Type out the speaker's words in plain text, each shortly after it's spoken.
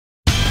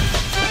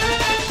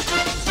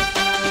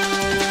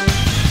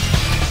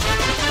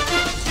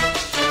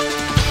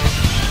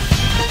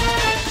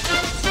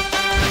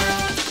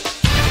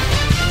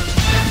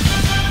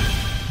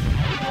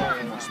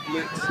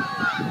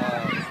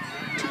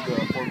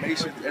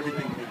formation,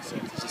 everything makes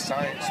sense. It's a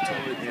science to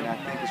it, and I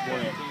think it's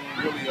going to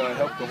really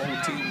help the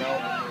whole team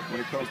out when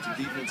it comes to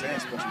defense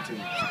and special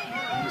teams.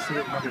 You see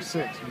it number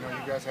 6. You know,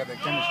 you guys had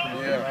that chemistry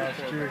last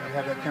year. You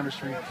had that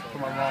chemistry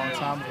from a long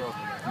time ago.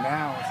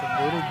 Now it's a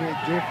little bit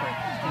different.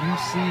 You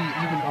see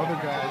even other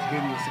guys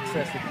getting the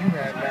success that you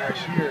had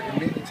last year, and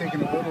maybe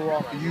taking a little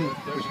off of you,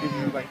 which gives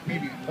you like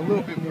maybe a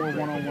little bit more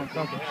one-on-one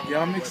coverage. Yeah,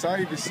 I'm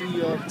excited to see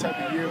the type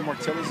of year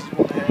Martellus is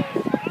going to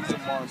have. He's a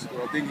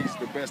monster. I think he's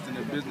the best in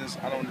the business.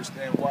 I don't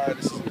understand why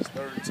this is his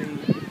 3rd team.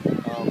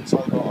 It's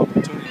all about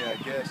opportunity, I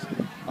guess.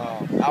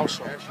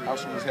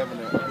 Alshon is having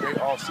a great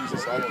offseason,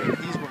 so I think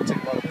he's going to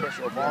take a lot of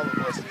pressure off all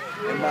of us.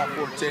 And Matt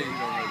Forte, you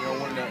know,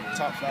 one of the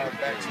top 5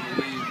 backs in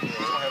the league, he's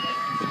going to have a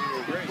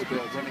huge year with the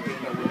running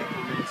game that we're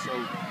implementing. So,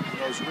 you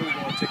know, it's really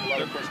going to take a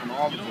lot of pressure on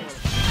all of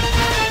us.